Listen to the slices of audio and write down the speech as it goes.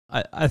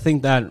I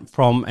think that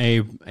from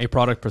a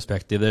product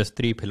perspective, there's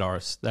three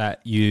pillars that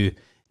you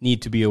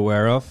need to be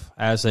aware of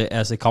as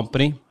a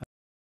company.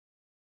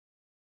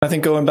 I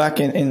think going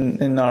back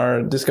in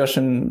our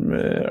discussion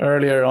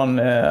earlier on,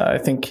 I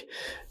think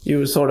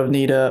you sort of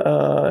need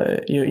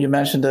you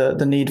mentioned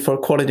the need for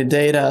quality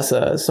data as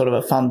a sort of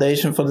a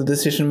foundation for the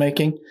decision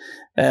making,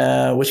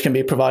 which can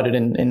be provided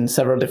in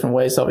several different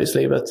ways,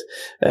 obviously. But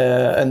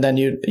and then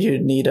you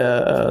need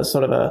a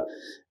sort of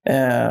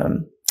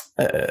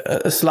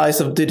a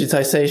slice of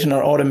digitization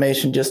or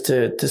automation just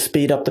to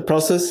speed up the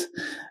process.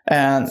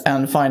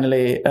 And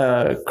finally,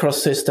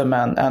 cross-system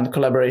and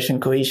collaboration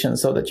cohesion,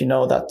 so that you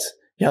know that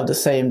you have the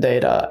same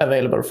data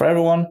available for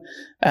everyone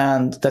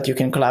and that you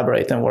can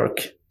collaborate and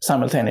work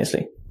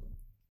simultaneously.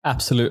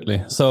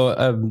 Absolutely. So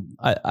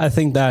I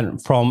think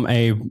that from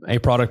a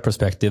product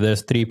perspective,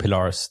 there's three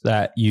pillars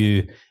that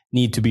you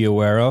need to be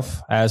aware of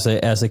as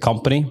a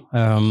company.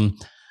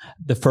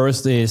 The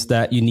first is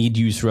that you need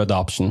user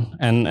adoption,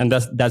 and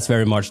that's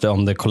very much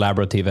on the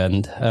collaborative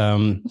end.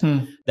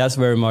 That's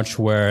very much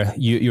where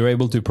you're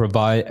able to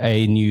provide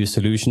a new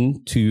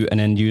solution to an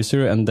end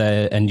user, and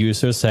the end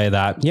user say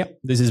that, yeah,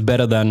 this is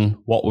better than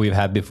what we've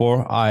had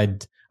before.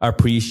 I'd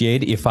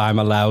appreciate if I'm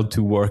allowed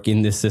to work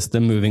in this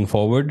system moving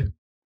forward.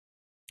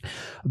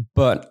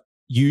 But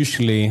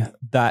usually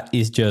that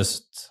is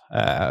just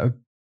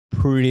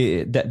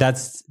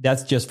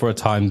that's just for a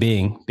time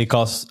being,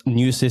 because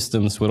new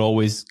systems will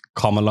always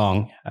come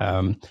along.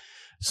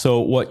 So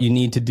what you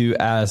need to do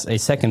as a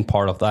second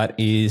part of that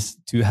is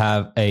to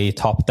have a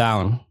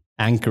top-down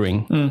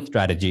anchoring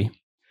strategy,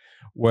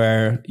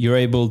 where you're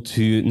able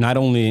to not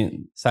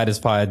only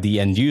satisfy the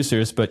end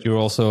users, but you're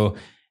also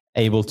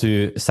able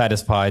to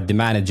satisfy the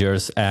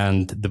managers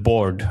and the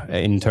board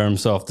in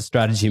terms of the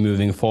strategy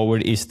moving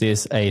forward. Is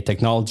this a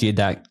technology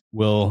that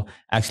will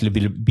actually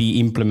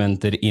be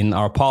implemented in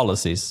our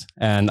policies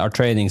and our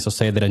training? So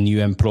say that a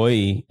new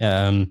employee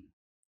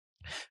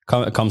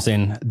comes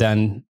in,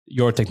 then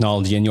your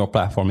technology and your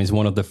platform is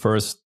one of the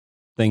first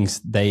things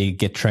they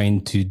get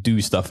trained to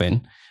do stuff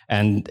in.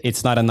 And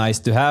it's not a nice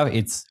to have,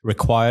 it's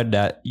required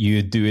that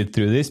you do it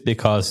through this,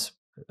 because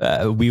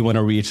we want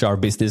to reach our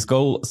business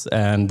goals,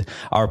 and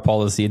our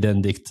policy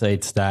then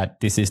dictates that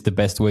this is the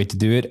best way to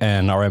do it,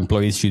 and our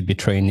employees should be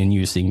trained in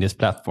using this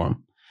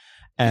platform.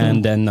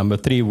 And then number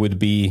three would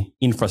be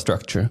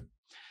infrastructure.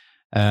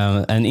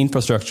 And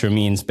infrastructure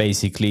means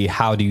basically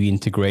how do you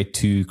integrate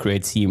to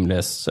create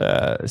seamless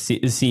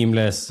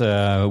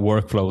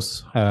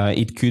workflows.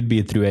 It could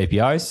be through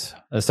APIs,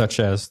 such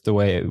as the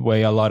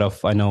way a lot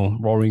of, I know,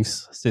 roaring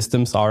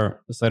systems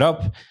are set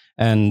up,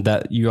 and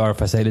that you are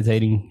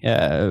facilitating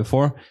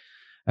for.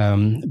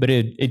 But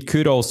it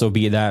could also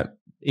be that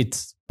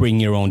it's bring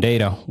your own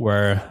data,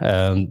 where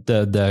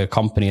the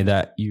company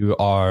that you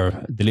are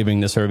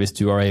delivering the service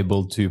to are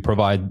able to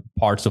provide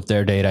parts of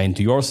their data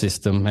into your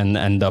system and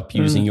end up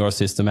using your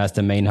system as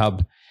the main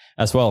hub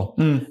as well.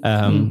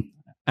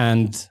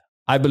 And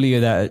I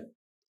believe that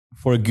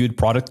for a good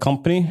product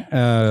company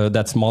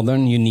that's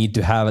modern, you need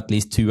to have at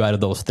least two out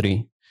of those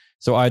three.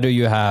 So either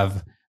you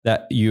have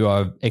that you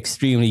are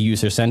extremely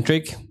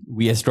user-centric.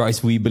 We as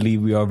Strise, we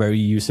believe we are very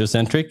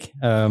user-centric.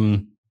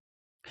 And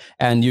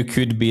you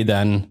could be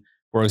then,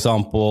 for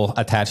example,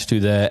 attached to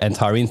the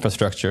entire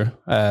infrastructure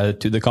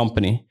to the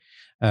company.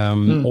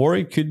 Or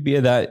it could be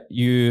that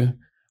you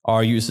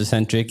are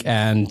user-centric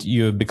and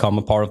you become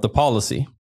a part of the policy.